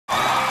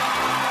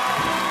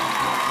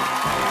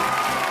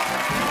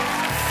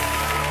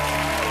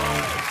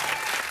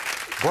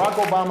Barack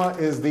Obama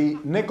is the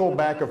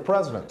Nickelback of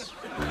presidents.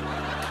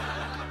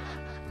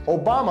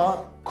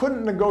 Obama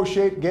couldn't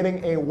negotiate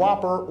getting a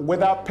Whopper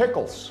without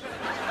pickles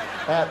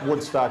at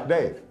Woodstock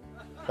Dave.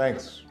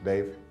 Thanks,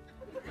 Dave.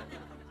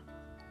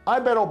 I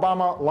bet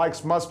Obama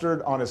likes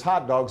mustard on his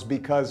hot dogs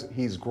because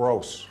he's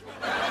gross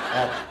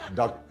at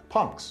Duck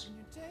Punks.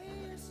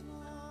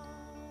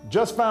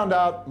 Just found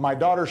out my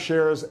daughter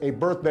shares a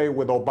birthday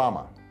with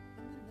Obama.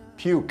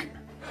 Puke,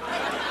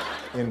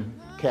 in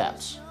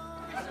caps,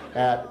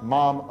 at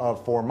Mom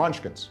of 4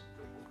 Munchkins.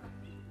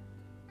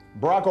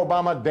 Barack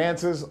Obama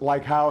dances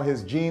like how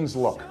his jeans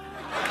look.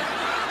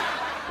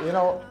 You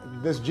know,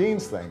 this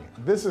jeans thing,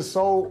 this is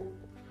so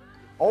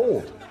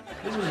old.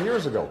 This was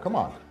years ago, come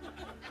on.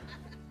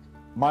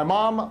 My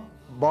mom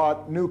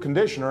bought new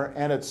conditioner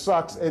and it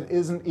sucks. It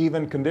isn't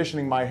even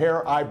conditioning my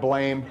hair. I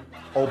blame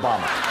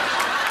Obama.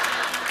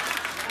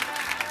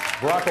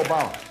 Barack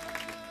Obama.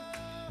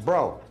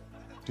 Bro,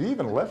 do you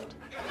even lift?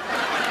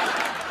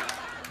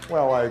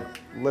 Well, I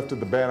lifted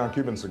the ban on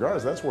Cuban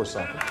cigars. That's worth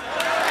something.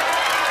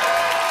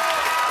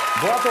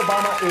 Barack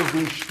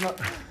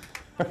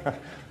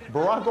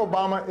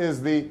Obama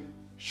is the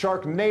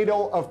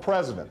Sharknado of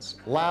presidents.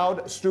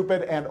 Loud,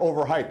 stupid, and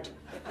overhyped.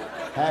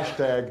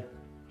 Hashtag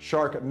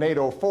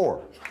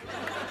Sharknado4.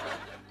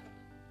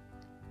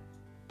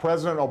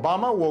 President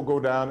Obama will go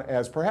down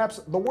as perhaps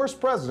the worst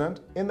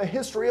president in the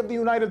history of the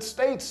United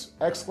States!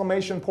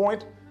 Exclamation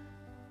point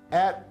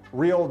at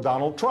real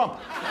Donald Trump.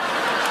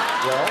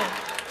 Well,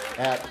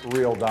 at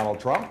real Donald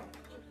Trump,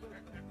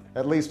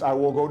 at least I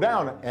will go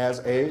down as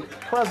a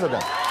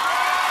president.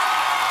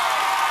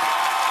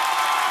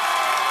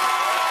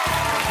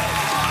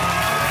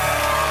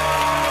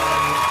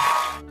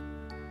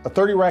 A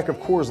 30 rack of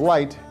Coors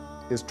Light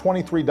is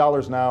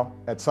 $23 now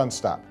at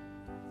Sunstop.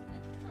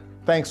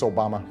 Thanks,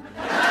 Obama.